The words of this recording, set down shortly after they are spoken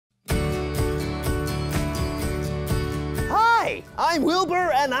I'm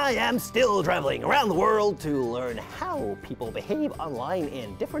Wilbur, and I am still traveling around the world to learn how people behave online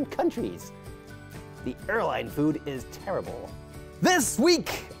in different countries. The airline food is terrible. This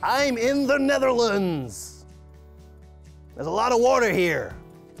week, I'm in the Netherlands. There's a lot of water here.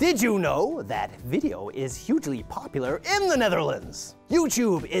 Did you know that video is hugely popular in the Netherlands?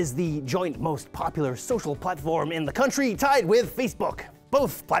 YouTube is the joint most popular social platform in the country, tied with Facebook.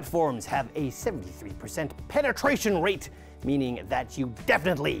 Both platforms have a 73% penetration rate, meaning that you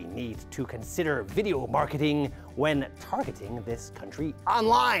definitely need to consider video marketing when targeting this country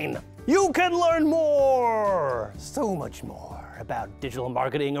online. You can learn more, so much more, about digital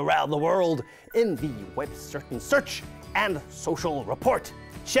marketing around the world in the Webcertain Search and Social Report.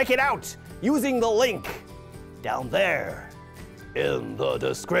 Check it out using the link down there in the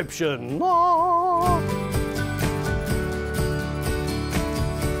description.